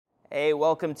Hey,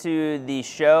 welcome to the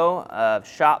show of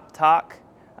Shop Talk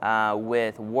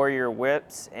with Warrior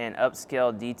Whips and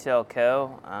Upscale Detail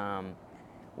Co.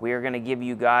 We are going to give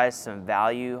you guys some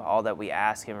value. All that we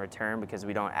ask in return, because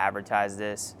we don't advertise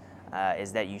this,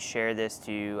 is that you share this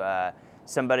to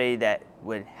somebody that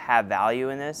would have value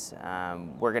in this.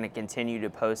 We're going to continue to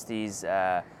post these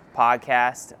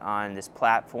podcasts on this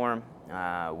platform.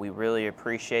 We really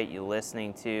appreciate you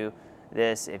listening to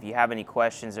this. If you have any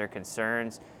questions or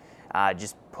concerns,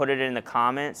 just put it in the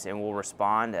comments and we'll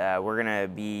respond. We're going to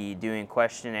be doing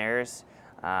questionnaires,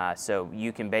 so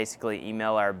you can basically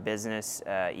email our business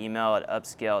email at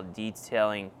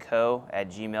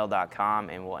upscaledetailingco@gmail.com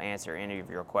and we'll answer any of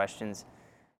your questions.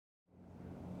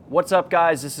 What's up,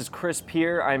 guys? This is Chris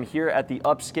Pierre. I'm here at the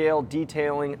Upscale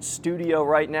Detailing studio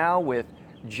right now with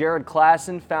Jared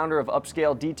Klassen, founder of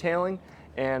Upscale Detailing,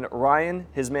 and Ryan,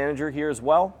 his manager, here as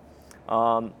well.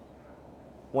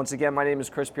 Once again, my name is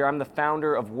Chris Pierre. I'm the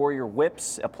founder of Warrior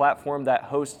Whips, a platform that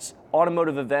hosts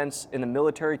automotive events in the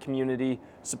military community,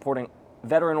 supporting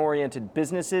veteran-oriented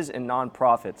businesses and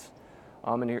nonprofits.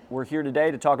 And we're here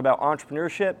today to talk about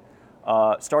entrepreneurship,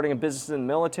 starting a business in the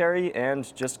military,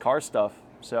 and just car stuff.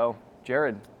 So,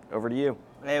 Jared, over to you.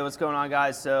 Hey, what's going on,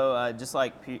 guys? So, just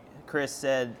like Chris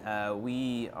said, I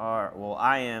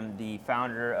am the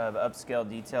founder of Upscale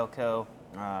Detail Co.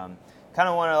 Kind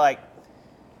of want to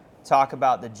talk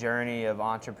about the journey of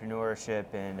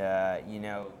entrepreneurship and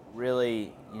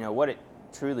really what it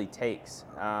truly takes.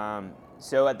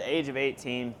 So at the age of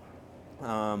 18,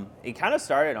 it kind of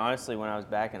started honestly when I was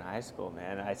back in high school,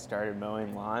 man. I started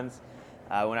mowing lawns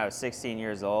when I was 16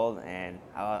 years old, and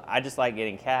I just like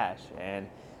getting cash. And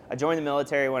I joined the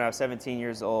military when I was 17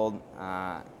 years old,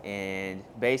 and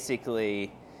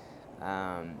basically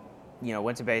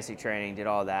went to basic training, did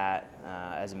all that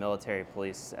as a military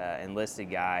police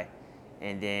enlisted guy.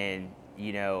 And then,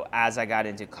 as I got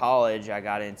into college, I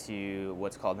got into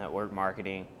what's called network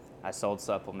marketing. I sold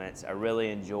supplements. I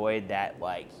really enjoyed that,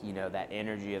 that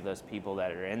energy of those people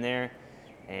that are in there.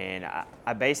 And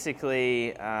I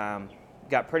basically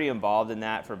got pretty involved in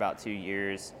that for about 2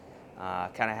 years.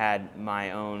 Kind of had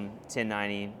my own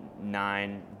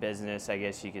 1099 business, I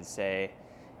guess you could say.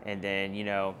 And then,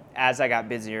 as I got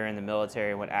busier in the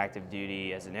military, went active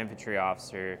duty as an infantry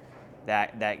officer,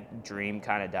 that dream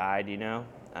kind of died,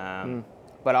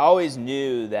 But I always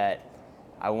knew that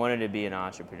I wanted to be an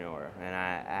entrepreneur, and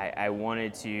I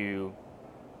wanted to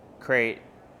create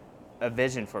a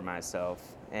vision for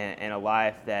myself and a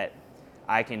life that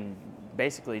I can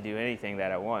basically do anything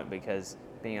that I want, because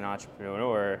being an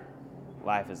entrepreneur,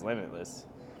 life is limitless.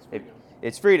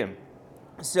 It's freedom.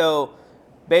 So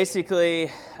basically,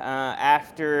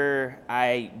 after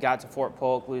I got to Fort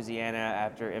Polk, Louisiana,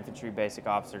 after infantry basic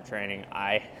officer training,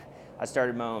 I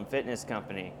started my own fitness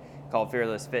company called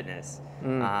Fearless Fitness.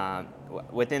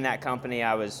 Within that company,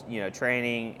 I was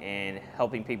training and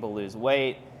helping people lose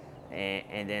weight,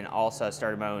 and then also I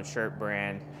started my own shirt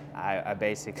brand. I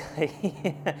basically,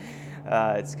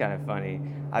 it's kind of funny,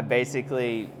 I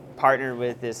basically partnered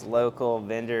with this local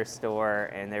vendor store,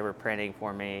 and they were printing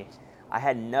for me. I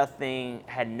had no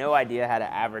idea how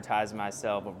to advertise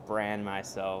myself or brand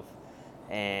myself,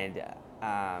 and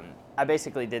I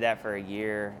basically did that for a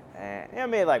year, and I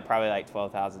made probably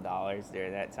 $12,000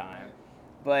 during that time,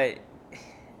 but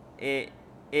it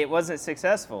wasn't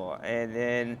successful. And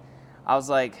then I was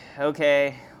like,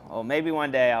 okay, well, maybe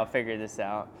one day I'll figure this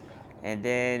out. And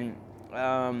then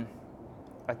I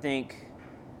think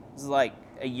it was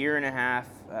a year and a half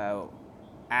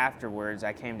afterwards,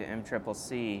 I came to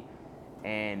MCCC.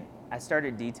 And I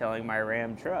started detailing my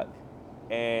Ram truck.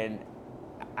 And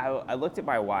I looked at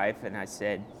my wife and I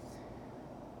said,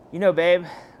 babe,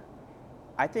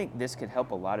 I think this could help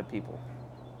a lot of people.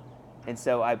 And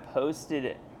so I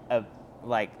posted a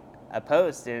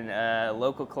post in a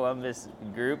local Columbus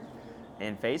group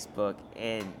in Facebook,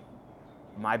 and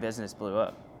my business blew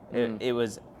up. It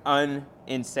was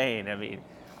insane. I mean,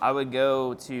 I would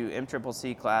go to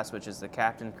MCCC class, which is the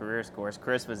Captain Careers course.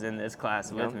 Chris was in this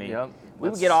class with me. Yep. We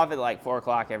would get off at 4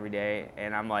 o'clock every day,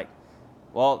 and I'm like,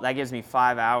 well, that gives me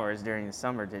 5 hours during the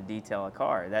summer to detail a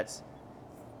car.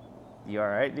 You all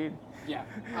right, dude? Yeah,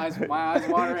 my eyes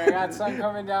watering. I got sun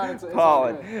coming down. It's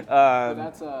all good. But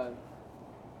that's 5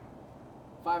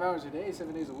 hours a day,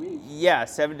 7 days a week. Yeah,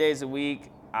 7 days a week.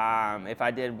 If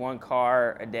I did one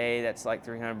car a day, that's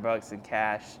 $300 in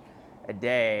cash a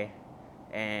day.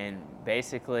 And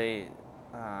basically,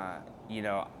 I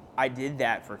did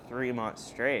that for 3 months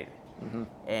straight. Mm-hmm.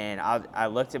 And I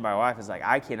looked at my wife, I was like,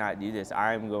 I cannot do this.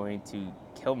 I'm going to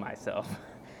kill myself.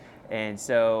 And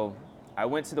so I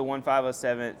went to the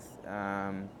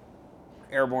 1507th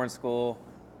Airborne School.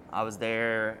 I was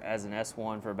there as an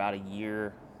S1 for about a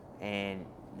year, and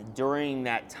during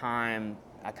that time,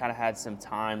 I kind of had some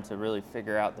time to really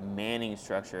figure out the manning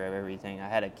structure of everything. I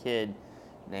had a kid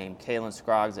named Kalen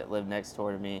Scroggs that lived next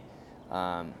door to me.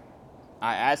 I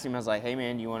asked him, I was like, hey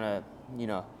man, you want to,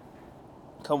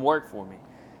 come work for me?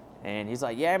 And he's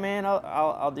like, yeah, man,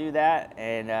 I'll do that.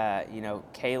 And,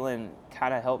 Kalen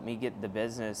kind of helped me get the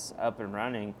business up and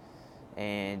running.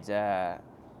 And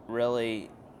really,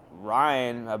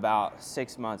 Ryan, about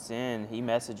 6 months in, he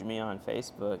messaged me on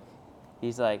Facebook.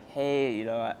 He's like, hey,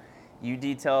 you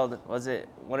detailed, was it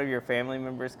one of your family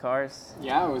members' cars?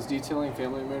 Yeah, I was detailing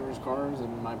family members' cars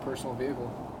and my personal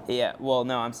vehicle. Yeah, well,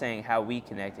 no, I'm saying how we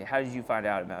connected. How did you find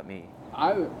out about me?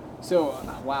 Wow.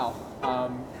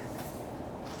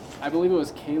 I believe it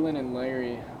was Kaylin and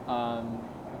Larry,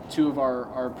 two of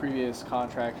our previous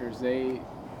contractors. They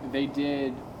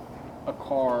did a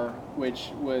car, which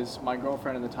was my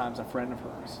girlfriend at the time's a friend of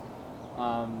hers.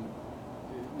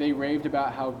 They raved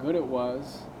about how good it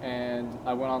was, and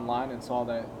I went online and saw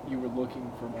that you were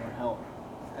looking for more help.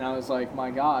 And I was like,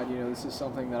 my God, this is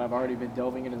something that I've already been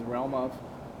delving into the realm of.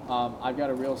 I've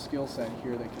got a real skill set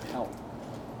here that could help.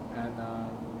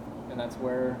 And that's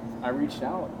where I reached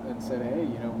out and said, hey,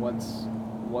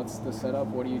 what's the setup?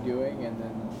 What are you doing? And then,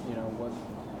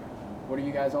 what are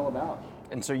you guys all about?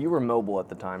 And so you were mobile at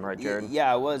the time, right, Jared?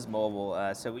 Yeah, I was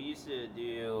mobile. So we used to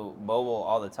do mobile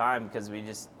all the time because we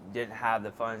just didn't have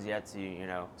the funds yet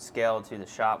to, scale to the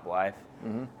shop life.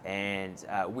 Mm-hmm.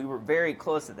 And we were very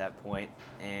close at that point.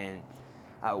 And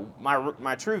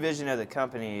my true vision of the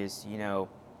company is,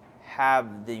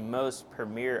 have the most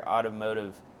premier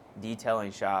automotive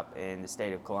detailing shop in the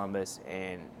state of Columbus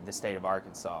and the state of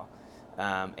Arkansas.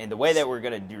 And the way that we're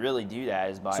going to really do that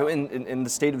is by... So in the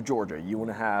state of Georgia, you want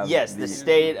to have... Yes, the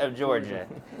state of Georgia.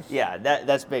 Yeah,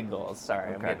 that's big goals.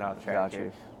 Sorry, okay. I'm getting off track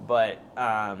here. But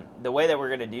the way that we're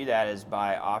going to do that is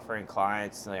by offering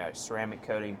clients ceramic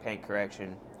coating, paint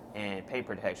correction, and paint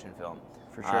protection film.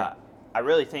 For sure. I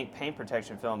really think paint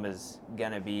protection film is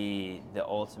going to be the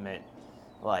ultimate,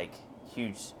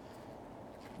 huge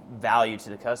value to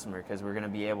the customer, because we're going to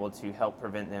be able to help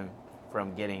prevent them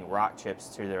from getting rock chips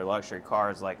to their luxury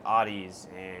cars like Audis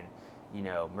and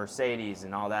Mercedes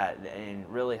and all that, and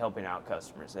really helping out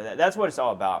customers. That's what it's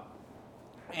all about.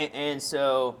 And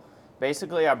so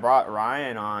basically I brought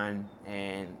Ryan on,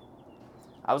 and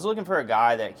I was looking for a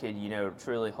guy that could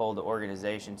truly hold the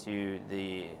organization to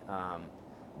the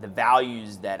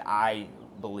values that I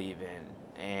believe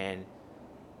in. And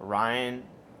Ryan,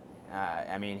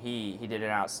 he did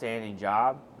an outstanding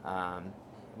job.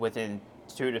 Within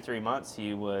 2 to 3 months,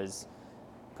 he was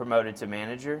promoted to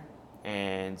manager,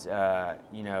 and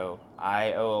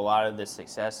I owe a lot of the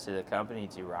success to the company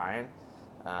to Ryan.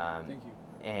 Thank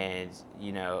you. And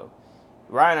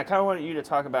Ryan, I kind of wanted you to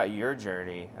talk about your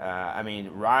journey.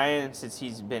 Ryan, since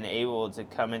he's been able to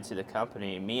come into the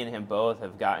company, me and him both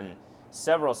have gotten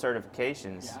several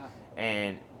certifications. Yeah.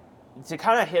 And to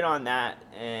kind of hit on that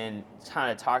and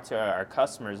kind of talk to our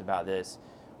customers about this,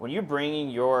 when you're bringing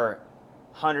your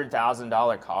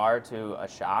 $100,000 car to a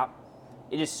shop,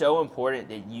 it is so important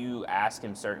that you ask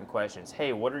him certain questions.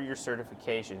 Hey, what are your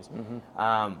certifications?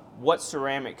 Mm-hmm. What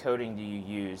ceramic coating do you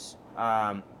use?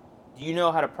 Do you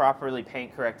know how to properly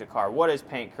paint correct a car? What is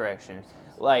paint correction?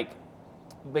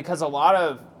 Because a lot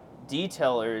of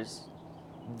detailers,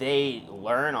 they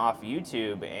learn off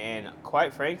YouTube, and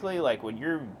quite frankly, when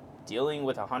you're dealing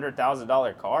with a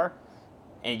 $100,000 car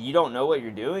and you don't know what you're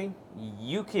doing,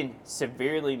 you can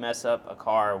severely mess up a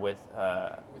car with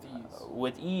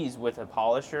ease with a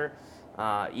polisher,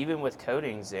 even with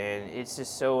coatings. And it's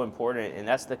just so important. And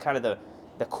that's the kind of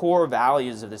the core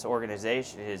values of this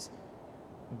organization is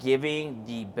giving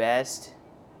the best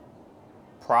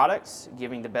products,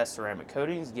 giving the best ceramic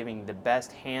coatings, giving the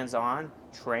best hands-on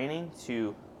training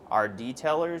to our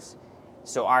detailers,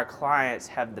 so our clients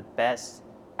have the best,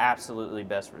 absolutely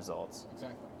best results.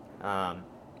 Exactly.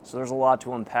 So there's a lot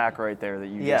to unpack right there that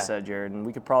you just said, Jared, and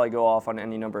we could probably go off on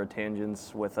any number of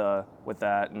tangents with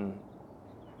that, and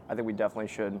I think we definitely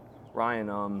should.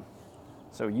 Ryan,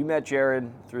 so you met Jared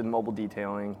through the mobile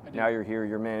detailing. Now you're here,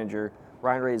 you're manager.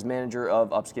 Ryan Ray is manager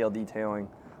of Upscale Detailing,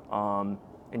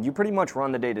 and you pretty much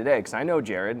run the day-to-day, because I know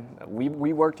Jared.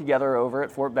 We work together over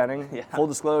at Fort Benning. Yeah. Full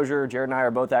disclosure, Jared and I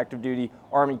are both active duty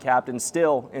Army captains,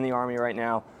 still in the Army right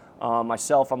now.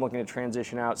 Myself, I'm looking to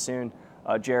transition out soon.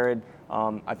 Jared,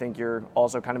 I think you're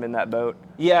also kind of in that boat.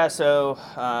 Yeah, so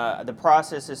the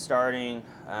process is starting,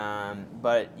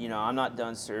 but I'm not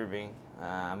done serving.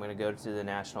 I'm going to go to the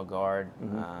National Guard,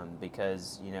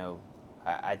 because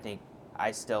I think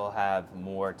I still have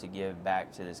more to give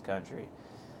back to this country.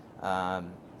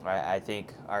 I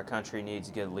think our country needs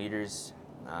good leaders,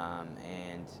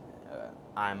 and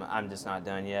I'm just not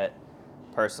done yet,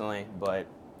 personally. But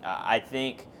I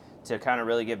think to kind of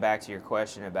really get back to your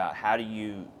question about how do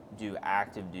you do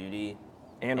active duty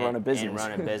And run a business. And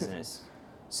run a business.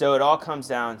 So it all comes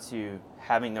down to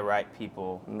having the right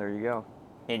people And there you go.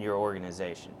 in your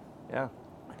organization Yeah.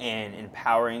 and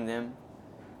empowering them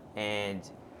and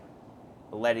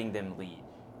letting them lead.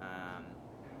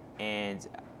 And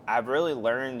I've really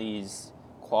learned these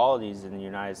qualities in the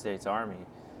United States Army,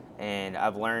 and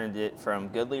I've learned it from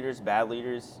good leaders, bad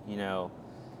leaders. You know,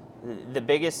 the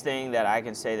biggest thing that I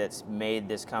can say that's made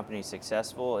this company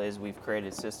successful is we've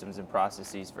created systems and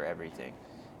processes for everything,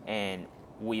 and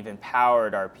we've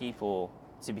empowered our people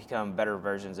to become better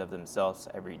versions of themselves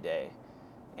every day.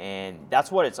 And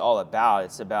that's what it's all about.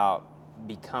 It's about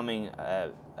becoming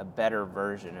a better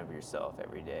version of yourself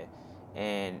every day.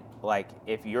 And like,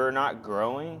 if you're not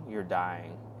growing, you're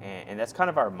dying. And that's kind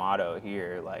of our motto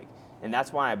here. Like, and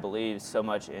that's why I believe so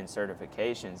much in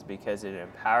certifications, because it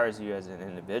empowers you as an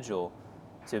individual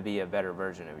to be a better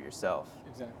version of yourself.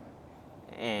 Exactly.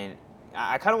 And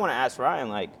I kind of want to ask Ryan,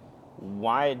 like,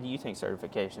 why do you think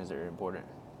certifications are important?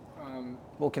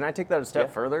 Well, can I take that a step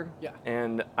Yeah. further? Yeah.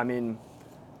 And I mean,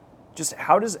 just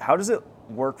how does it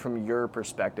work from your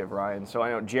perspective, Ryan? So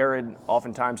I know Jared,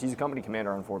 oftentimes he's a company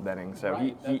commander on Fort Benning, so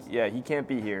Right, he can't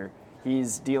be here.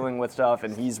 He's dealing with stuff,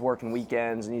 and he's working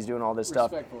weekends, and he's doing all this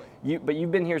stuff. Respectfully. But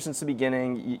you've been here since the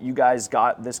beginning. You guys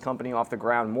got this company off the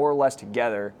ground more or less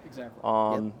together. Exactly.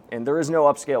 And there is no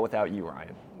upscale without you,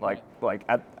 Ryan. Like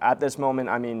at this moment,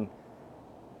 I mean,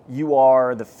 you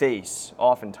are the face,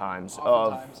 oftentimes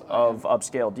of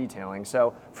upscale detailing.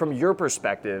 So from your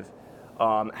perspective,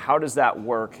 how does that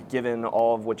work, given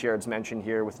all of what Jared's mentioned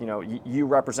here, with you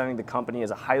representing the company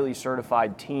as a highly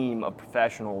certified team of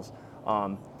professionals?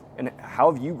 And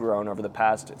how have you grown over the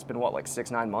past, it's been what, like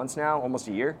 6-9 months now? Almost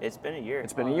a year? It's been a year.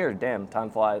 It's been a year. Damn,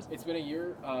 time flies. It's been a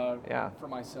year for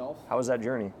myself. How was that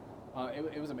journey?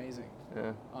 It was amazing.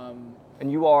 Yeah.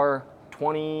 And you are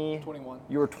 21.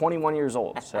 You were 21 years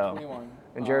old, so. 21.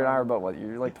 And Jared and I are both, what,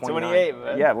 you're like 29? 28,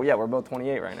 man. Yeah, we're both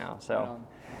 28 right now, so.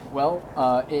 Well,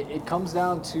 it comes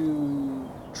down to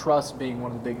trust being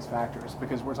one of the biggest factors,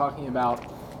 because we're talking about,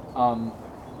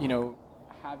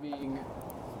 having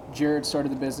Jared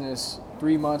started the business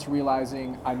 3 months,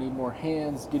 realizing I need more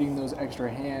hands, getting those extra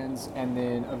hands, and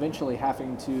then eventually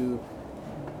having to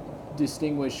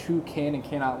distinguish who can and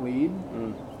cannot lead,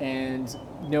 and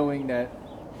knowing that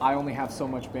I only have so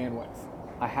much bandwidth.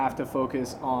 I have to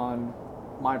focus on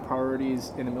my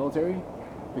priorities in the military,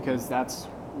 because that's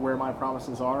where my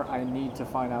promises are. I need to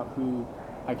find out who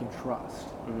I can trust.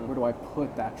 Where do I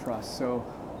put that trust? So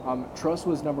trust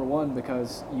was number one,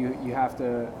 because you have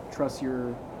to trust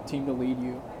your team to lead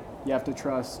you. You have to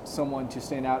trust someone to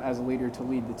stand out as a leader to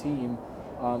lead the team.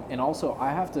 And also, I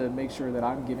have to make sure that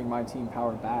I'm giving my team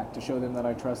power back to show them that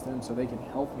I trust them so they can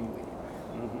help me lead.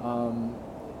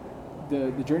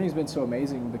 The journey's been so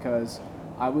amazing, because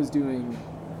I was doing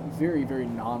very, very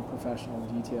non-professional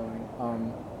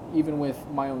detailing. Even with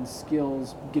my own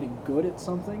skills, getting good at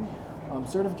something,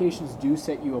 certifications do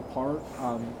set you apart,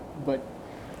 but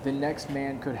the next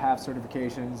man could have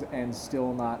certifications and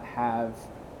still not have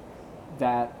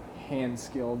that hand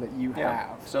skill that you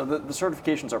have. So the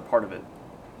certifications are part of it,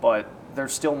 but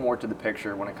there's still more to the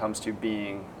picture when it comes to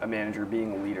being a manager,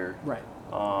 being a leader. Right.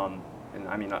 And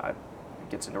I mean, it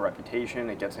gets into reputation,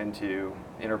 it gets into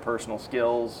interpersonal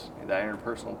skills, that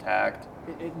interpersonal tact.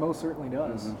 It most certainly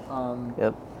does.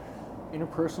 Yep.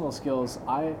 Interpersonal skills,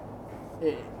 I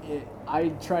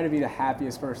try to be the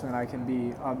happiest person that I can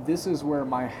be. This is where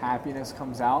my happiness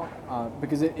comes out,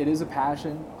 because it is a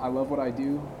passion. I love what I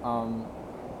do.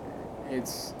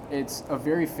 It's a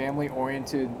very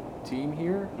family-oriented team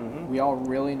here. We all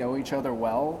really know each other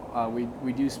well.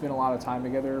 We do spend a lot of time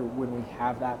together when we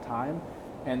have that time,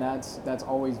 and that's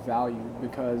always valued,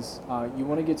 because you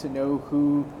want to get to know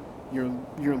who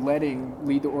you're letting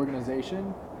lead the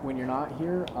organization when you're not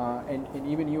here, and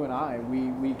even you and I,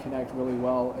 we connect really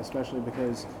well, especially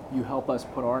because you help us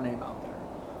put our name out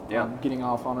there. Getting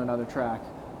off on another track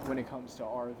when it comes to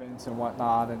our events and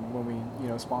whatnot, and when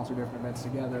we sponsor different events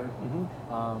together.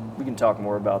 We can talk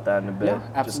more about that in a bit. Yeah,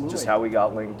 absolutely. Just how we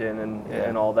got LinkedIn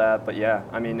and all that. But yeah,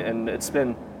 I mean, and it's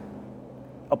been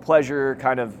a pleasure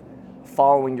kind of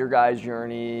following your guys'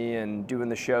 journey and doing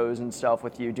the shows and stuff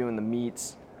with you, doing the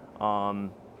meets.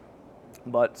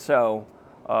 But so,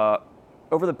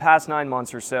 over the past 9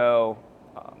 months or so,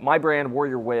 my brand,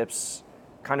 Warrior Whips,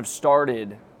 kind of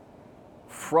started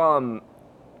from,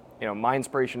 my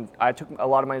inspiration. I took a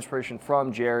lot of my inspiration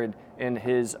from Jared and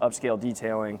his upscale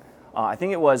detailing. I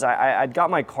think it was, I'd got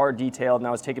my car detailed and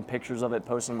I was taking pictures of it,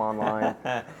 posting them online.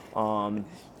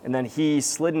 And then he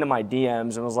slid into my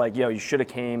DMs and was like, yo, you should have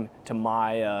came to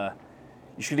my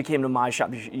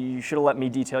shop. You should have let me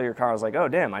detail your car. I was like, oh,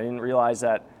 damn, I didn't realize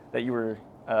that you were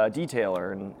a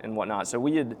detailer and whatnot. So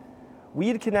we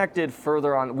had connected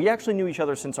further on. We actually knew each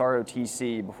other since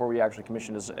ROTC before we actually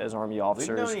commissioned as Army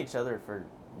officers. We've known each other for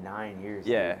 9 years.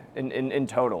 Yeah, in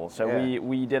total. So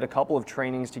we did a couple of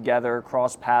trainings together,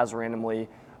 crossed paths randomly,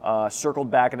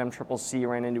 circled back at MCCC,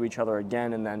 ran into each other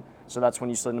again, and then, so that's when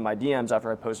you slid into my DMs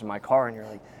after I posted my car, and you're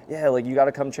like, yeah, like you got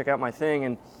to come check out my thing.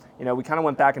 And you know, we kind of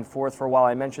went back and forth for a while.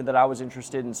 I mentioned that I was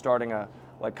interested in starting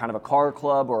kind of a car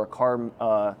club or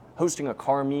hosting a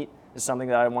car meet is something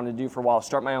that I wanted to do for a while.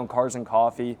 Start my own Cars and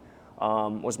Coffee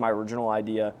was my original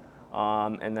idea.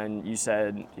 And then you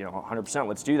said, you know, 100%,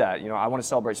 let's do that. You know, I want to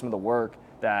celebrate some of the work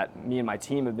that me and my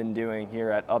team have been doing here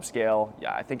at Upscale.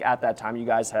 Yeah, I think at that time you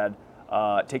guys had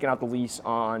taken out the lease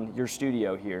on your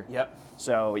studio here. Yep.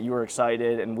 So you were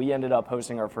excited, and we ended up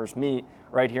hosting our first meet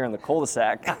right here in the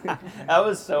cul-de-sac. That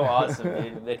was so awesome,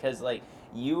 dude, because like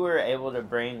you were able to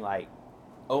bring like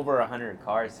over 100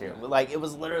 cars here. Like it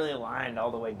was literally lined all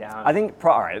the way down. I think,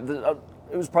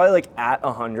 it was probably like at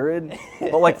 100,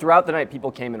 but like throughout the night,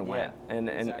 people came and went, and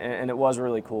it was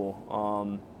really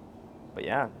cool. But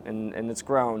yeah, and it's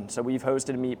grown. So we've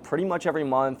hosted a meet pretty much every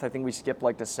month. I think we skipped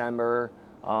like December.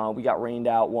 We got rained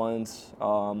out once.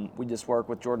 We just worked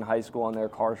with Jordan High School on their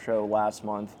car show last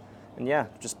month, and yeah,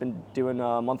 just been doing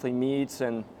monthly meets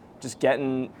and just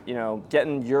getting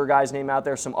your guys' name out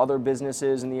there. Some other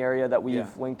businesses in the area that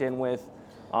we've linked in with.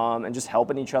 And just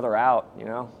helping each other out, you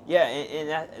know? Yeah,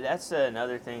 and that's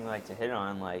another thing like to hit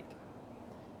on, like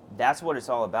that's what it's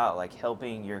all about, like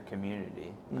helping your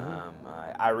community. Mm-hmm.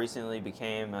 I recently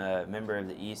became a member of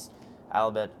the East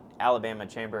Alabama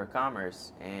Chamber of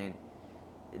Commerce, and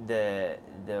the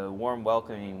warm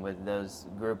welcoming with those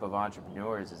group of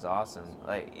entrepreneurs is awesome.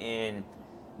 Like, and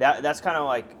that's kind of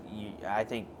like I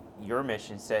think your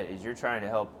mission set is you're trying to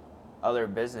help other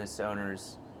business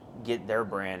owners get their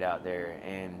brand out there,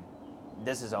 and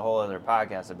this is a whole other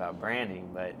podcast about branding,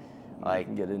 but like we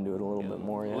can get into it a little bit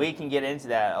more. Yeah. We can get into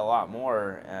that a lot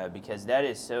more because that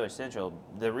is so essential.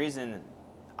 The reason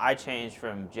I changed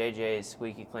from JJ's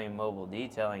Squeaky Clean Mobile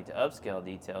Detailing to Upscale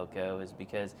Detail Co. is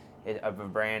because of a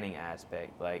branding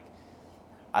aspect. Like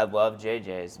I love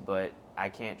JJ's, but I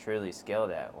can't truly scale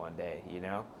that one day, you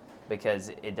know, because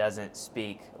it doesn't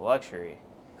speak luxury.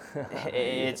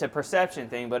 It's a perception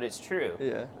thing, but it's true.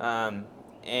 Yeah.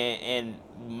 And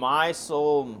my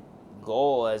sole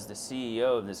goal as the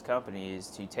CEO of this company is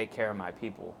to take care of my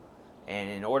people.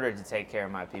 And in order to take care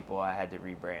of my people, I had to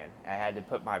rebrand. I had to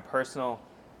put my personal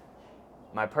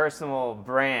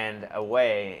brand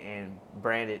away and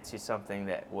brand it to something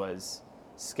that was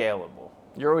scalable.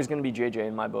 You're always going to be JJ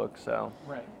in my book, so.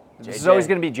 Right. This is always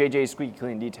going to be JJ's Squeaky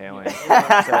Clean Detailing. So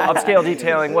Upscale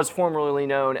Detailing was formerly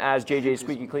known as JJ's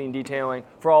Squeaky Clean Detailing.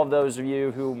 For all of those of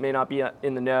you who may not be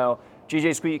in the know,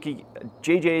 JJ's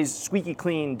Squeaky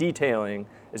Clean Detailing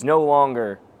is no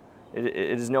longer,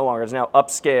 it's now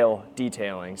Upscale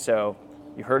Detailing. So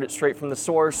you heard it straight from the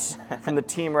source, from the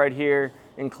team right here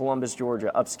in Columbus,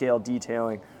 Georgia, Upscale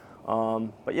Detailing.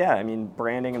 But yeah, I mean,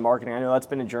 branding and marketing, I know that's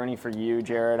been a journey for you,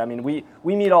 Jared. I mean, we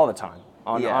meet all the time.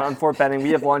 On Fort Benning,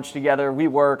 we have lunch together. We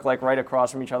work like right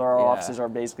across from each other. Our offices are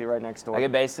basically right next door. I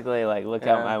could basically like look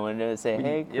out my window and say,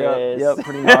 "Hey, Chris." Yep,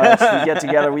 pretty much. We get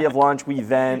together. We have lunch. We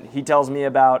vent. He tells me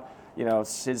about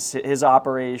his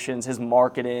operations, his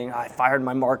marketing. I fired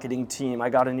my marketing team. I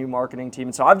got a new marketing team,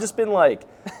 and so I've just been like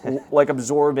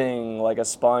absorbing like a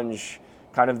sponge,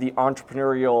 kind of the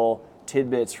entrepreneurial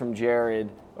tidbits from Jared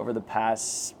over the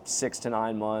past 6 to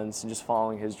 9 months, and just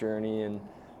following his journey. And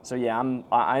so yeah,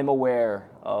 I'm aware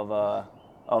of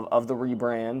the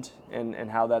rebrand and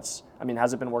how that's. I mean,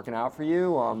 has it been working out for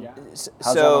you?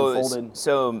 How's that unfolded?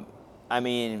 So, I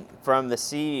mean, from the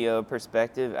CEO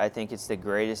perspective, I think it's the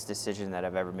greatest decision that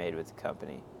I've ever made with the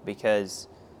company, because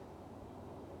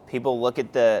people look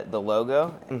at the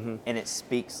logo and it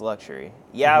speaks luxury.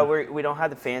 Yeah, we don't have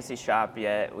the fancy shop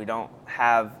yet. We don't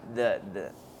have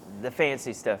the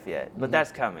fancy stuff yet, but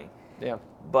that's coming. Yeah.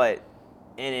 But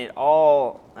in it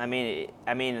all, I mean,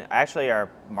 actually, our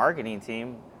marketing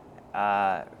team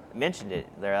mentioned it.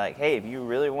 They're like, "Hey, if you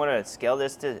really want to scale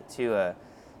this to a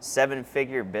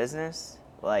 7-figure business,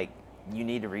 like, you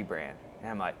need to rebrand." And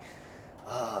I'm like,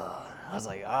 "Oh," I was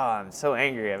like, "Oh, I'm so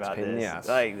angry about this." Yes.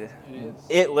 Like,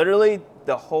 it literally,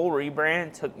 the whole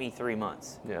rebrand took me 3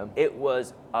 months. Yeah. It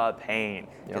was a pain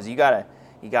because you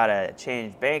gotta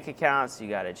change bank accounts, you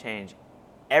gotta change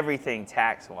everything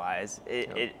tax-wise.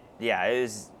 It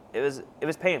it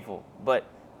was painful, but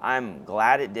I'm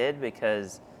glad it did,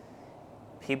 because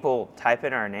people type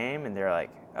in our name and they're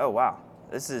like, oh wow,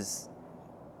 this is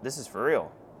for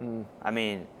real. I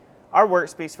mean, our work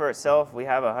speaks for itself. We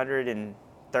have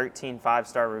 113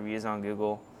 5-star reviews on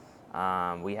Google.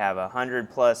 We have 100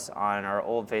 plus on our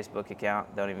old Facebook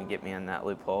account. Don't even get me in that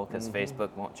loophole, because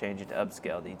Facebook won't change it to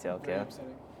Upscale Detail Co.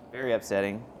 Very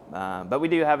upsetting. But we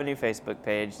do have a new Facebook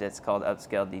page that's called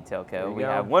Upscale Detail Co. We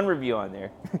have 1 review on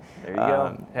there. There you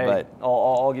go. Hey, but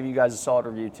I'll give you guys a solid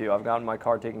review too. I've gotten my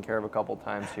car taken care of a couple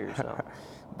times here. So,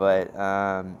 but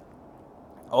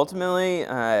ultimately,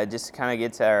 just to kind of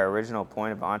get to our original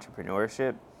point of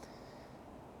entrepreneurship,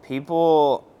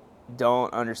 people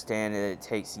don't understand that it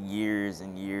takes years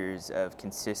and years of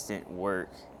consistent work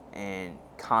and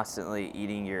constantly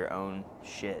eating your own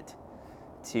shit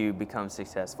to become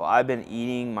successful. I've been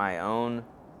eating my own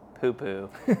poo-poo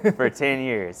for 10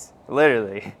 years,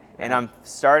 literally, and I'm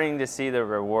starting to see the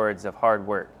rewards of hard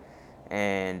work.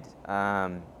 And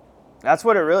that's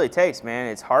what it really takes, man.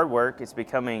 It's hard work. It's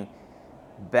becoming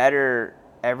better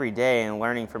every day and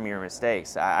learning from your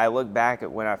mistakes. I look back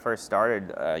at when I first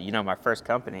started, my first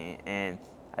company, and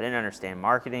I didn't understand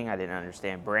marketing. I didn't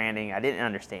understand branding. I didn't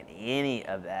understand any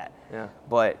of that. Yeah.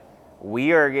 But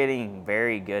we are getting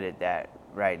very good at that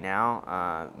right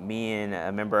now. Me and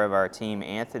a member of our team,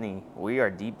 Anthony, we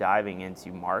are deep diving into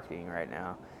marketing right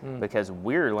now because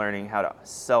we're learning how to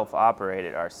self-operate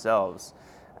it ourselves.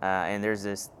 And there's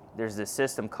this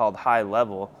system called High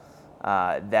Level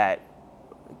that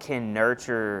can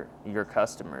nurture your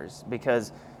customers,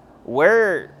 because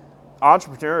where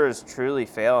entrepreneurs truly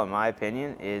fail, in my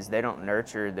opinion, is they don't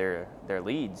nurture their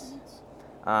leads.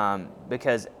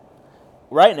 Because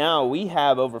right now we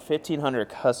have over 1,500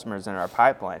 customers in our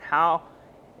pipeline. How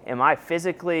am I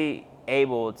physically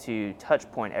able to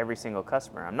touch point every single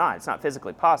customer? I'm not. It's not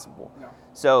physically possible. No.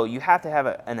 So you have to have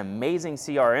an amazing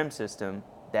CRM system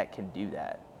that can do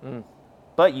that.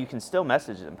 But you can still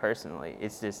message them personally.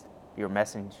 It's just you're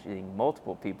messaging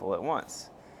multiple people at once.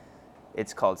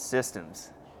 It's called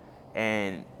systems.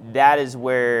 And that is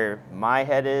where my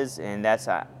head is, and that's,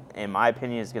 in my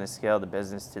opinion, is going to scale the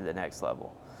business to the next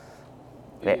level.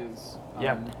 It is.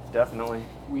 Yeah, definitely.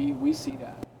 We see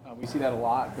that. We see that a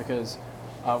lot, because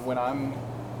when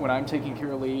I'm taking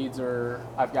care of leads, or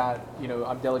I've got,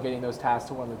 I'm delegating those tasks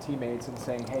to one of the teammates and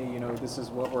saying, hey, this is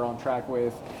what we're on track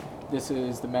with. This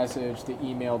is the message, the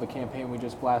email, the campaign we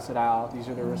just blasted out. These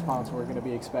are the responses we're going to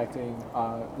be expecting.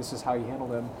 This is how you handle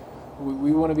them.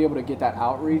 We want to be able to get that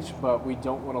outreach, but we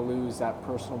don't want to lose that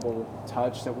personable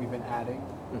touch that we've been adding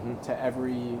to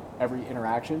every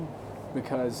interaction,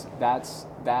 because that's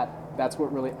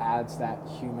what really adds that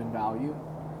human value.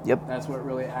 Yep. That's what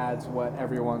really adds what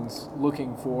everyone's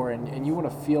looking for, and you want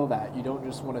to feel that. You don't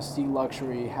just want to see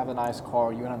luxury, have a nice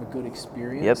car. You want to have a good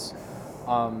experience.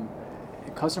 Yep.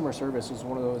 Customer service is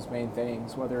one of those main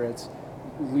things, whether it's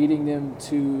leading them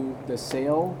to the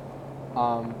sale,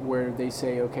 where they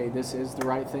say, okay, this is the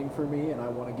right thing for me and I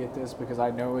want to get this because I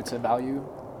know it's a value.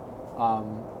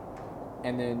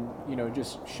 And then,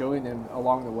 just showing them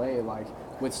along the way, like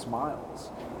with smiles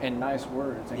and nice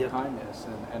words and kindness,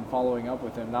 and following up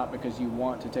with them, not because you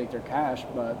want to take their cash,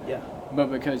 but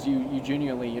because you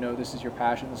genuinely, this is your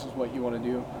passion, this is what you want to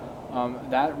do.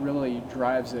 That really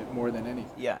drives it more than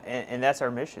anything. Yeah, and that's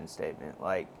our mission statement,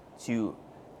 like to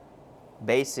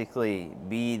basically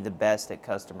be the best at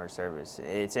customer service.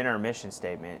 It's in our mission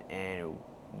statement, and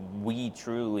we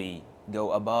truly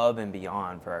go above and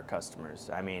beyond for our customers.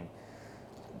 I mean,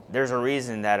 there's a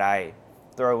reason that I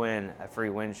throw in a free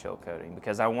windshield coating,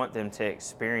 because I want them to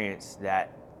experience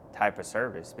that type of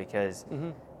service, because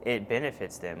it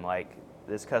benefits them. Like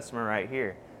this customer right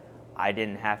here, I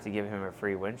didn't have to give him a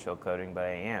free windshield coating, but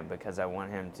I am, because I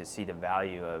want him to see the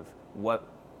value of what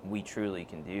we truly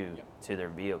can do to their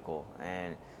vehicle.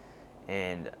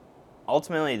 And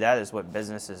ultimately, that is what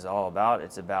business is all about.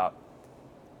 It's about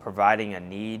providing a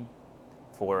need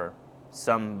for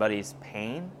somebody's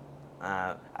pain.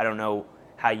 I don't know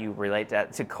how you relate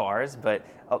that to cars, but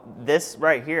this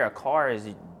right here, a car is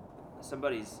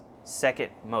somebody's second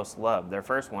most loved. Their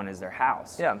first one is their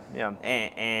house. Yeah.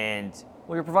 And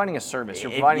well, you're providing a service.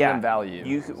 You're providing them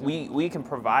value. We can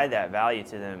provide that value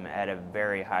to them at a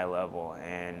very high level.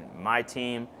 And my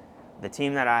team, the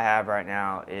team that I have right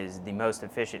now, is the most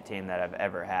efficient team that I've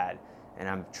ever had. And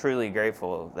I'm truly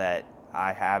grateful that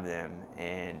I have them.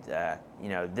 And,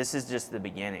 this is just the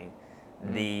beginning.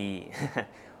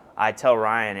 I tell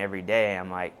Ryan every day,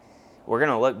 I'm like, we're going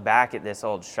to look back at this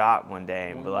old shop one day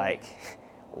and be like,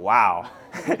 wow,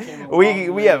 came a we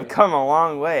long have way. come a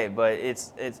long way. But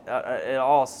it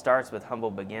all starts with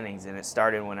humble beginnings, and it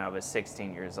started when I was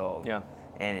 16 years old. Yeah.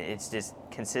 And it's just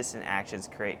consistent actions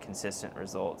create consistent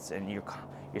results, and you're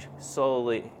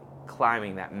slowly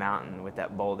climbing that mountain with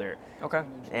that boulder. Okay.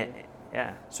 And,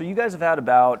 yeah. So you guys have had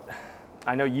about,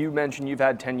 I know you mentioned you've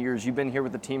had 10 years. You've been here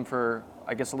with the team for,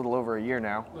 I guess, a little over a year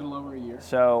now. A little over a year.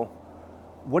 So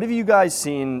what have you guys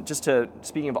seen,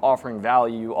 speaking of offering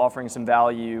some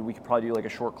value, we could probably do like a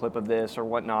short clip of this or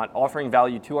whatnot, offering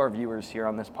value to our viewers here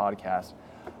on this podcast.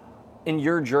 In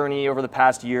your journey over the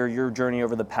past year, your journey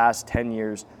over the past 10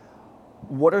 years,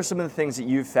 what are some of the things that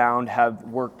you've found have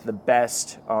worked the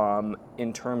best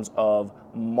in terms of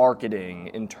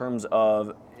marketing, in terms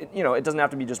of, it doesn't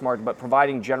have to be just marketing, but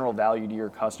providing general value to your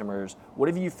customers? What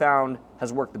have you found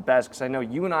has worked the best? Because I know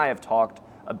you and I have talked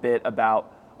a bit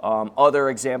about other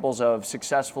examples of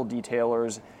successful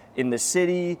detailers in the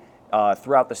city,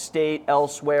 throughout the state,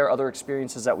 elsewhere, other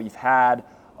experiences that we've had.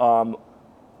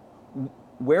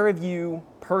 Where have you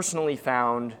personally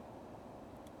found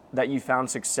that you found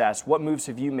success? What moves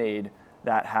have you made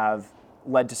that have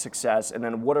led to success? And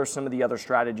then what are some of the other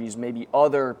strategies maybe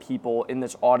other people in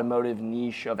this automotive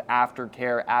niche of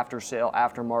aftercare, after sale,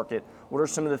 aftermarket, what are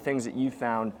some of the things that you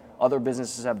found other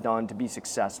businesses have done to be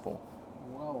successful?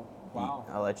 Whoa, wow.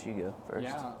 I'll let you go first.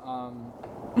 Yeah,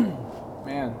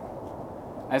 man.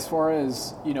 As far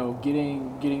as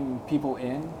getting people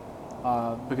in,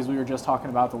 because we were just talking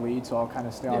about the lead, so I'll kind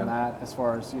of stay on that. As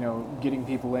far as getting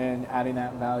people in, adding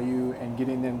that value, and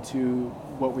getting them to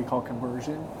what we call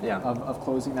conversion of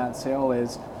closing that sale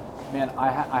is, man.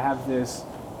 I have this.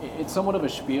 It's somewhat of a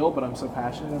spiel, but I'm so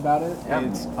passionate about it. Yeah.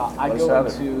 It's I go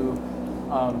into,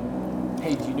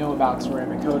 hey, do you know about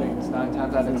ceramic coatings? 9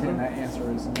 times out of 10, that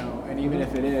answer is no. And even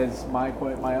if it is, my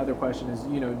other question is,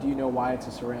 do you know why it's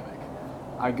a ceramic?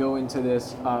 I go into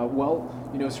this,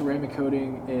 ceramic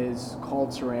coating is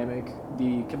called ceramic.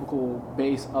 The chemical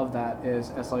base of that is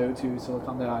SiO2,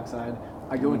 silicon dioxide.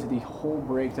 I go into the whole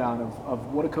breakdown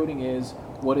of what a coating is,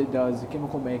 what it does, the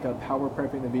chemical makeup, how we're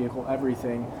prepping the vehicle,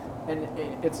 everything. And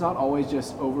it's not always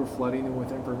just over flooding them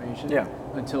with information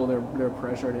until they're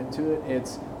pressured into it.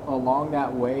 It's along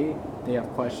that way, they have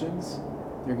questions,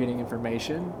 they're getting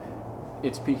information,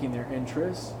 it's piquing their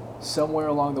interest. Somewhere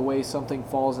along the way, something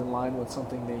falls in line with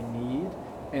something they need,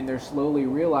 and they're slowly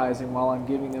realizing while I'm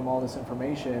giving them all this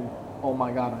information, oh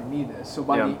my God, I need this. So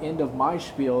by the end of my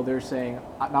spiel, they're saying,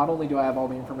 not only do I have all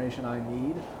the information I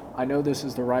need, I know this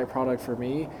is the right product for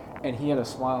me, and he had a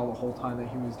smile the whole time that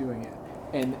he was doing it.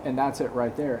 And that's it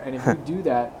right there. And if you do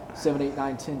that 7, 8,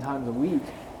 9, 10 times a week,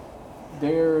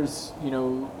 there's,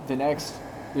 the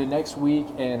next week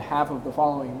and half of the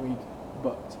following week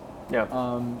booked. Yeah.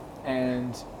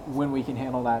 And when we can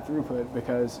handle that throughput,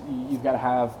 because you've got to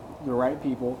have the right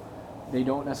people. They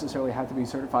don't necessarily have to be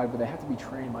certified, but they have to be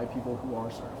trained by people who are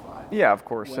certified. Yeah, of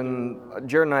course. And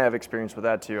Jared and I have experience with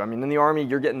that too. I mean, in the Army,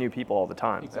 you're getting new people all the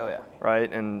time. Exactly.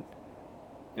 Right? And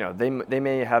they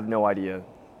may have no idea,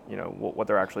 what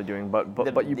they're actually doing, but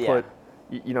you put,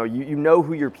 you know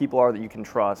who your people are that you can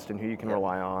trust and who you can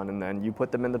rely on, and then you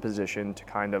put them in the position to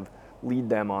kind of lead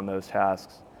them on those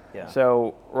tasks. Yeah.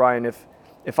 So Ryan,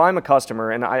 if I'm a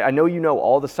customer and I know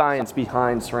all the science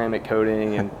behind ceramic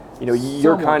coating, and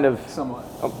you're kind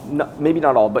of maybe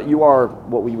not all, but you are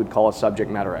what we would call a subject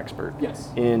matter expert. Yes.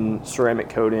 In ceramic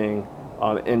coating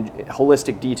and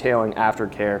holistic detailing,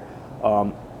 aftercare.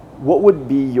 What would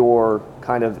be your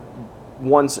kind of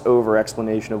once over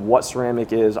explanation of what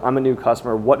ceramic is? I'm a new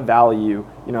customer. What value?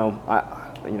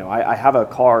 I have a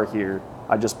car here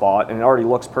I just bought and it already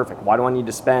looks perfect. Why do I need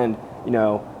to spend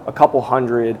a couple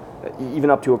hundred, even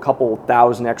up to a couple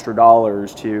thousand extra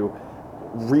dollars to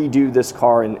redo this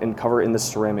car and cover it in the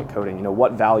ceramic coating?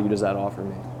 What value does that offer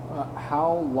me?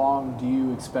 How long do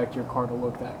you expect your car to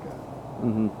look that good?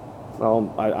 Mm-hmm.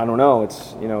 Well, I don't know.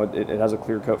 It's it has a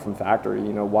clear coat from factory.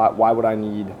 Why would I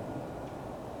need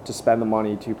to spend the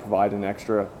money to provide an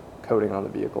extra coating on the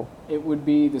vehicle? It would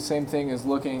be the same thing as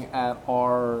looking at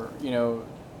our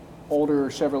older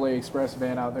Chevrolet Express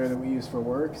van out there that we use for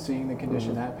work, seeing the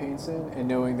condition that paint's in, and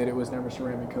knowing that it was never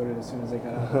ceramic coated as soon as they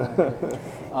got out of the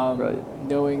factory. Right.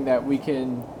 Knowing that we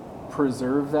can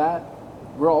preserve that,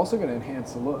 we're also going to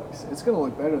enhance the looks. It's going to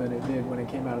look better than it did when it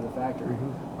came out of the factory,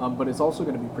 but it's also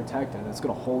going to be protected. It's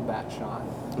going to hold that shine.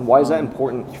 Why is that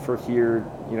important for here,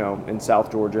 in South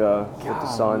Georgia, with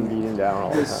the sun beating down all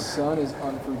the time? The sun is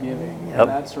unforgiving, Yep. and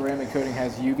that ceramic coating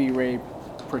has UV ray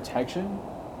protection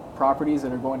properties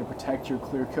that are going to protect your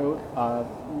clear coat.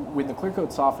 When the clear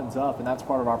coat softens up, and that's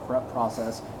part of our prep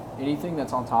process, anything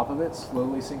that's on top of it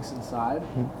slowly sinks inside.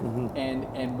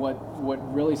 And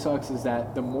what really sucks is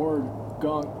that the more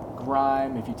gunk,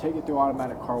 grime, if you take it through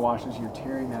automatic car washes, you're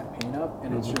tearing that paint up,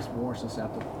 and it's just more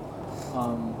susceptible.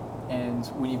 And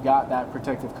when you've got that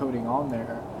protective coating on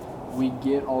there, we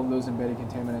get all those embedded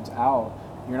contaminants out.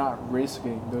 You're not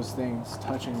risking those things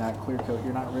touching that clear coat.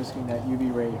 You're not risking that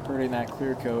UV ray hurting that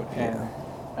clear coat, and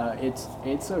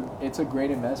it's a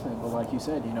great investment. But like you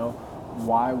said,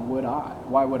 why would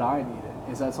I need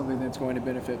it? Is that something that's going to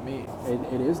benefit me?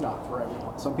 It is not for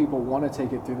everyone. Some people want to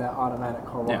take it through that automatic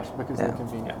car wash because of the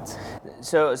convenience.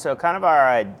 So kind of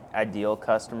our ideal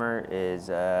customer is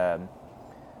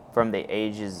from the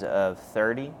ages of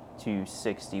 30 to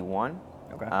 61.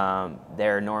 Okay.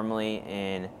 They're normally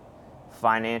in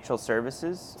financial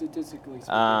services, Statistically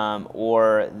speaking.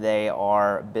 or they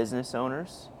are business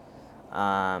owners,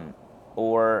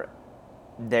 or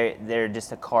they're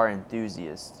just a car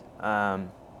enthusiast.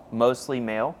 Mostly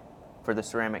male for the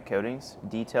ceramic coatings,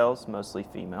 details mostly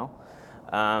female.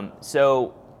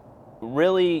 So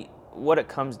really what it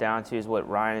comes down to is what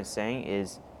Ryan is saying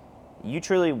is you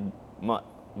truly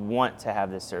want to have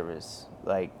this service,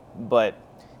 but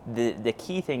the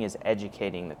key thing is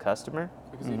educating the customer.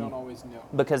 Because they don't always know.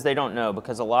 Because they don't know.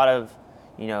 Because a lot of,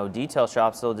 detail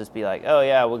shops, they'll just be like, oh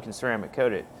yeah, we can ceramic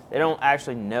coat it. They don't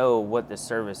actually know what this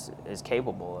service is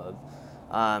capable of.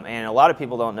 And a lot of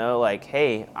people don't know,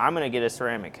 hey, I'm going to get a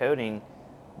ceramic coating,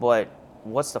 but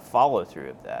what's the follow through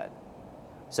of that?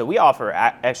 So we offer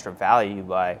extra value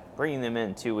by bringing them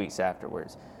in 2 weeks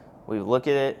afterwards. We look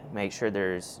at it, make sure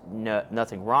there's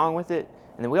nothing wrong with it,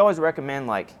 and then we always recommend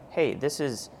hey, this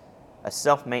is a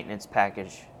self-maintenance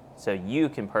package so you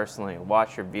can personally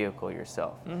wash your vehicle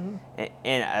yourself. And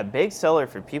a big seller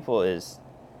for people is...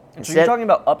 So you're talking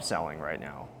about upselling right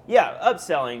now. Yeah,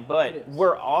 upselling, but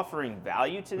we're offering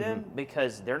value to them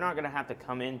because they're not going to have to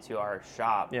come into our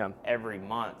shop every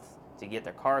month to get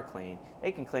their car cleaned.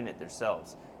 They can clean it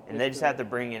themselves, and they just have to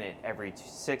bring in it every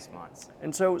 6 months.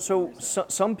 And so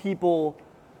some people,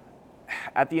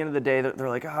 at the end of the day, they're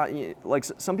like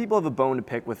some people have a bone to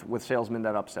pick with salesmen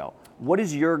that upsell. What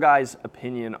is your guys'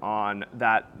 opinion on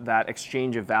that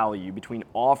exchange of value between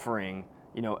offering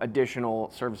additional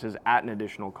services at an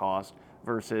additional cost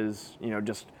versus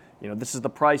this is the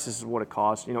price, this is what it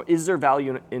costs? Is there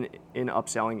value in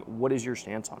upselling? What is your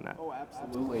stance on that? Oh,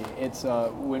 absolutely. It's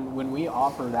when we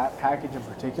offer that package in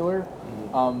particular,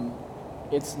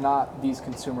 it's not these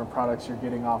consumer products you're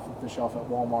getting off of the shelf at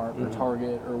Walmart or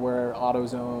Target or where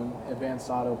AutoZone, Advanced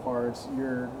Auto Parts.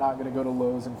 You're not going to go to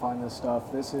Lowe's and find this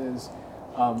stuff. This is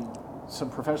some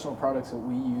professional products that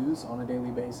we use on a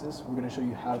daily basis. We're going to show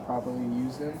you how to properly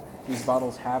use them. These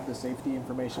bottles have the safety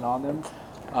information on them.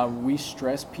 We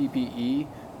stress PPE.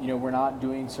 We're not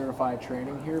doing certified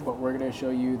training here, but we're going to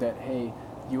show you that, hey,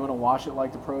 you want to wash it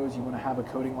like the pros, you want to have a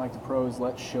coating like the pros,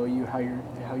 let's show you how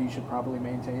you should properly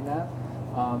maintain that.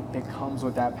 It comes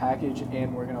with that package,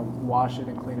 and we're going to wash it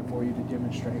and clean it for you to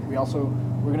demonstrate. We're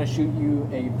going to shoot you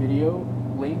a video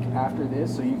link after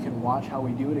this so you can watch how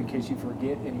we do it in case you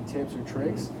forget any tips or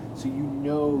tricks, so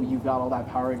you've got all that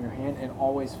power in your hand, and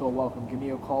always feel welcome. Give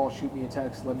me a call, shoot me a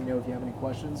text, let me know if you have any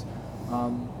questions.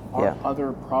 Our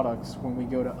other products, when we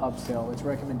go to upsell, it's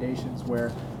recommendations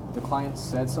where the client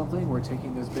said something, we're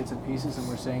taking those bits and pieces and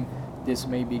we're saying this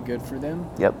may be good for them.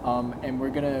 And we're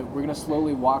gonna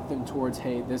slowly walk them towards,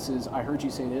 hey, I heard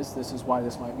you say this is why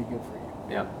this might be good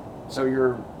for you. So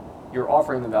you're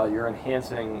offering the value, you're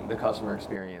enhancing the customer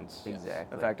experience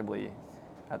effectively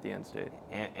at the end state.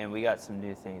 And we got some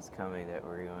new things coming that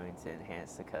we're going to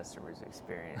enhance the customer's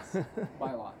experience.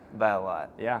 By a lot. By a lot.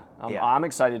 I'm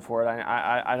excited for it.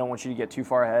 I don't want you to get too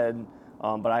far ahead,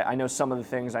 but I know some of the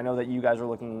things. I know that you guys are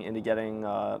looking into getting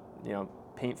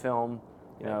paint film,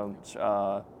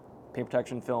 paint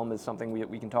protection film is something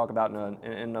we can talk about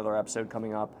in another episode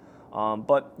coming up.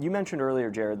 But you mentioned earlier,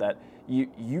 Jared, that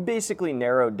you basically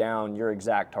narrowed down your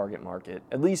exact target market,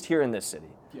 at least here in this city.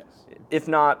 Yes. If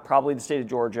not, probably the state of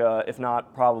Georgia, if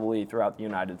not, probably throughout the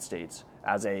United States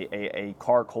as a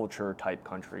car culture type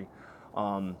country.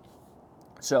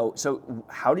 So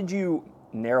how did you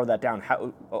narrow that down?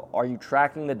 How are you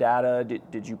tracking the data?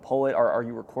 Did you pull it? Are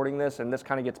you recording this? And this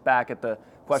kind of gets back at the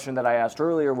question that I asked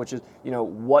earlier, which is,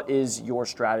 what is your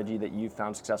strategy that you've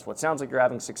found successful? It sounds like you're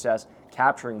having success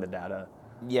capturing the data.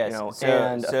 Yes.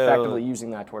 And effectively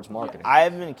using that towards marketing. I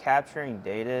have been capturing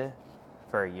data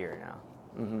for a year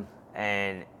now.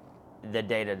 And the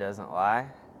data doesn't lie,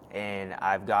 and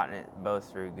I've gotten it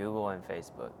both through Google and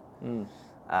Facebook.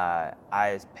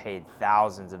 I paid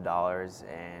thousands of dollars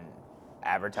in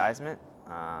advertisement.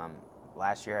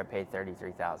 Last year I paid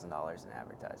 $33,000 in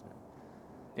advertisement.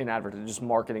 in advertising, just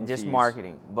marketing Just fees.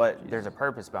 marketing, but there's a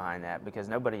purpose behind that because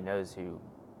nobody knows who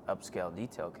Upscale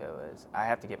Detail Co. is. I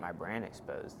have to get my brand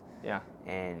exposed. Yeah.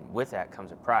 And with that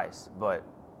comes a price. But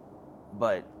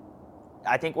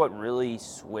I think what really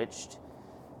switched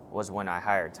was when I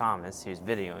hired Thomas, who's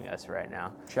videoing us right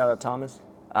now. Shout out Thomas.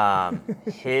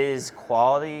 His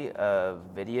quality of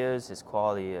videos, his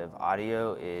quality of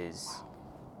audio is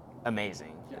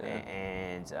amazing. Yeah.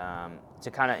 And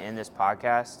to kind of end this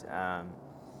podcast,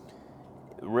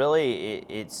 really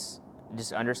it's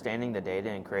just understanding the data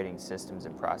and creating systems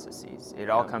and processes. It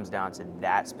all comes down to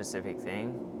that specific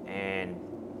thing. And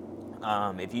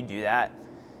if you do that,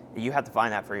 you have to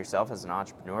find that for yourself as an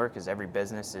entrepreneur because every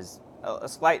business is a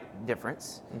slight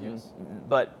difference,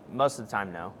 but most of the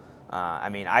time, no. I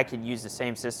mean, I could use the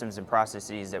same systems and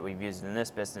processes that we've used in this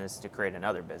business to create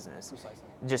another business. Precisely.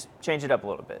 Just change it up a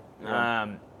little bit.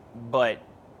 Yeah. But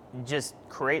just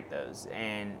create those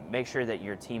and make sure that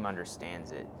your team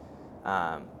understands it.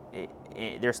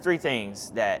 There's three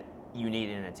things that you need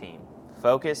in a team: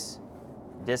 focus,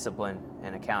 discipline,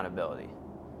 and accountability.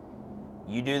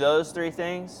 You do those three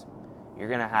things, you're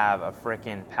gonna have a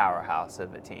freaking powerhouse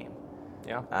of a team.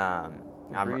 Yeah.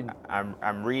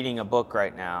 I'm reading a book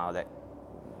right now that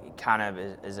kind of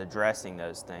is addressing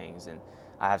those things, and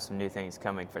I have some new things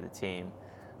coming for the team.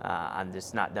 I'm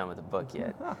just not done with the book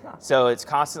yet. So it's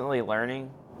constantly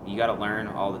learning. You got to learn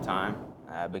all the time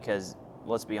because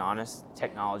let's be honest,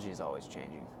 technology is always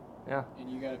changing. Yeah.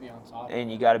 And you got to be on top of it.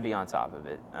 And you got to be on top of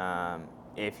it.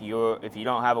 If you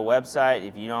don't have a website,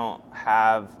 if you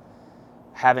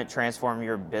haven't transformed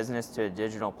your business to a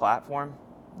digital platform,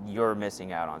 you're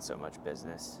missing out on so much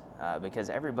business because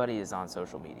everybody is on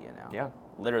social media now. Yeah.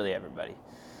 Literally everybody,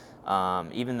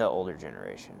 even the older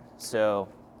generation. So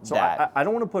I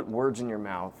don't want to put words in your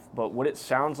mouth, but what it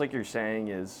sounds like you're saying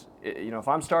is, if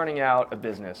I'm starting out a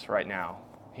business right now,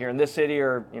 here in this city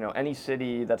or, any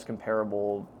city that's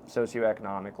comparable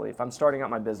socioeconomically, if I'm starting out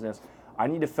my business, I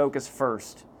need to focus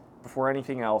first before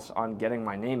anything else on getting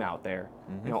my name out there.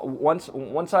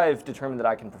 Once I've determined that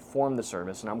I can perform the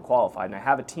service and I'm qualified and I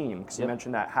have a team, because you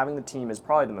mentioned that having the team is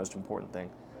probably the most important thing,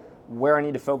 where I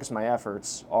need to focus my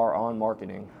efforts are on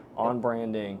marketing, on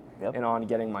branding, and on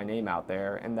getting my name out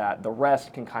there, and that the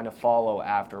rest can kind of follow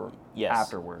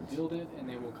afterwards. Build it and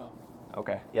they will come.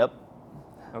 Okay. Yep.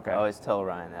 Okay. I always tell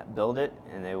Ryan that. Build it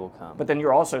and they will come. But then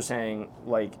you're also saying,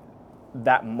 like,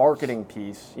 that marketing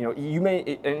piece, you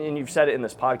may, and you've said it in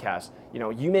this podcast,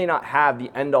 you may not have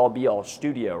the end-all be-all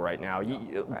studio right now,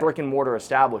 brick and mortar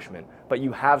establishment, but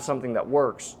you have something that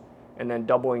works, and then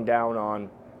doubling down on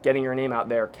getting your name out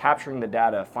there, capturing the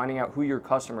data, finding out who your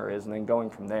customer is, and then going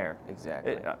from there.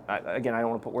 Exactly. Again, I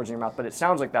don't want to put words in your mouth, but it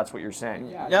sounds like that's what you're saying.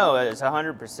 Yeah, no, it's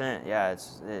 100%. Yeah,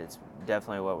 it's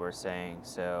definitely what we're saying.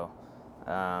 So,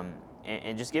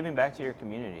 and just giving back to your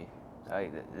community.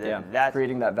 That's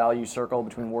creating that value circle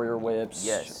between Warrior Whips,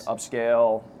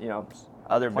 Upscale,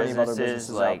 other plenty of other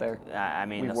businesses out there. I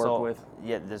mean,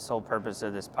 this whole purpose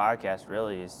of this podcast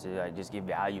really is to just give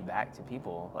value back to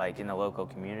people, like in the local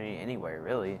community, anywhere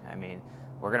really. I mean,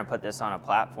 we're gonna put this on a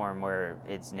platform where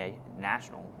it's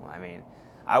national. I mean,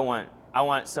 I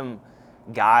want some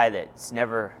guy that's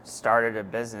never started a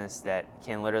business that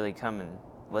can literally come and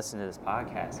listen to this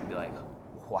podcast and be like,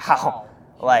 wow.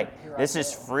 Like, this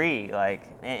is free,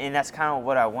 and that's kind of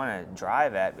what I want to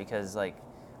drive at, because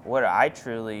what I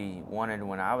truly wanted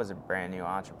when I was a brand new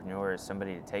entrepreneur is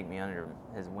somebody to take me under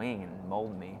his wing and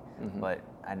mold me, but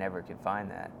I never could find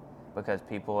that because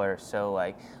people are so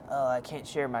oh, I can't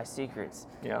share my secrets.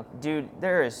 Yeah. Dude,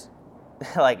 there is,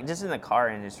 just in the car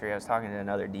industry, I was talking to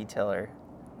another detailer,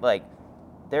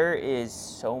 there is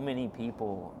so many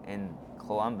people in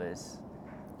Columbus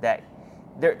that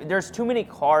there's too many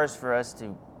cars for us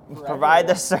to provide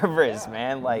the service,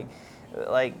 man.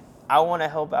 I want to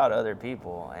help out other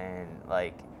people, and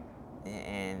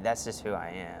that's just who I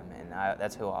am, and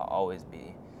that's who I'll always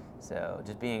be. So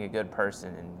just being a good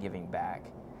person and giving back.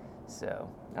 So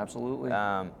absolutely.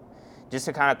 Just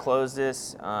to kind of close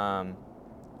this,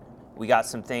 we got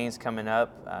some things coming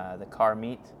up. The car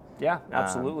meet. Yeah,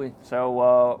 absolutely.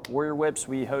 So Warrior Whips,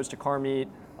 we host a car meet.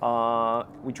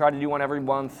 We try to do one every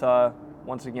month.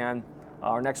 Once again,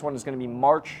 our next one is going to be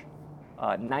March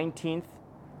 19th,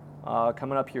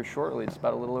 coming up here shortly. It's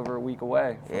about a little over a week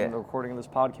away from the recording of this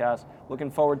podcast.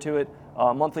 Looking forward to it.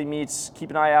 Monthly meets,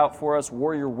 keep an eye out for us.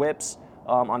 Warrior Whips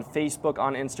on Facebook,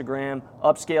 on Instagram,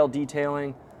 Upscale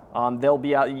Detailing. They'll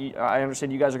be out. I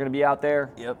understand you guys are going to be out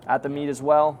there at the meet as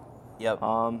well. Yep.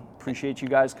 Appreciate you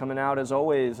guys coming out as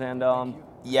always, and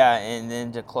Yeah, and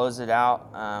then to close it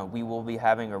out, we will be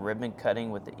having a ribbon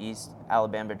cutting with the East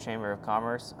Alabama Chamber of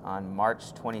Commerce on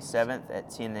March 27th at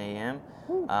 10 a.m.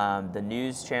 The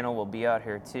news channel will be out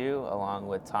here too, along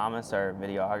with Thomas, our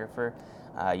videographer.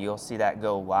 You'll see that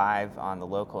go live on the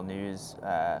local news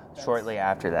shortly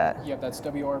after that. Yep, that's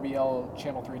WRBL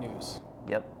Channel 3 News.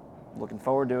 Yep. Looking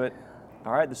forward to it.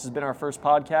 All right, this has been our first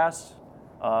podcast.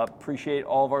 Appreciate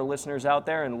all of our listeners out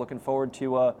there, and looking forward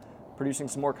to producing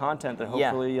some more content that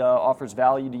hopefully offers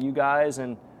value to you guys,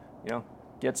 and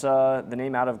gets the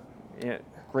name out of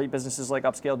great businesses like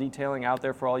Upscale Detailing out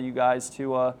there for all you guys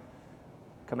to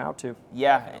come out to.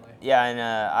 Yeah, Definitely. yeah, and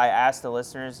I asked the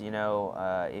listeners,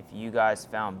 if you guys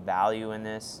found value in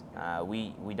this.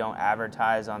 We don't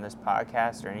advertise on this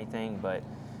podcast or anything, but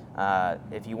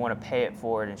if you want to pay it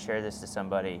forward and share this to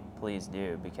somebody, please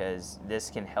do, because this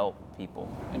can help people.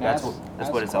 And that's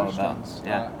ask what it's all about. questions.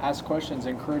 Yeah. Ask questions.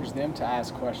 Encourage them to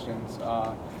ask questions,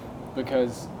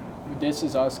 because this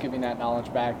is us giving that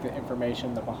knowledge back, the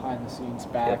information, the behind the scenes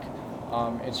back.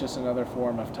 Yep. It's just another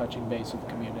form of touching base with the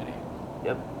community.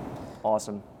 Yep.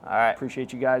 Awesome. All right.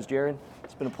 Appreciate you guys, Jared.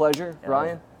 It's been a pleasure. Yeah.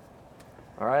 Ryan.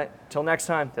 All right. Till next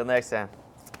time. Till next time.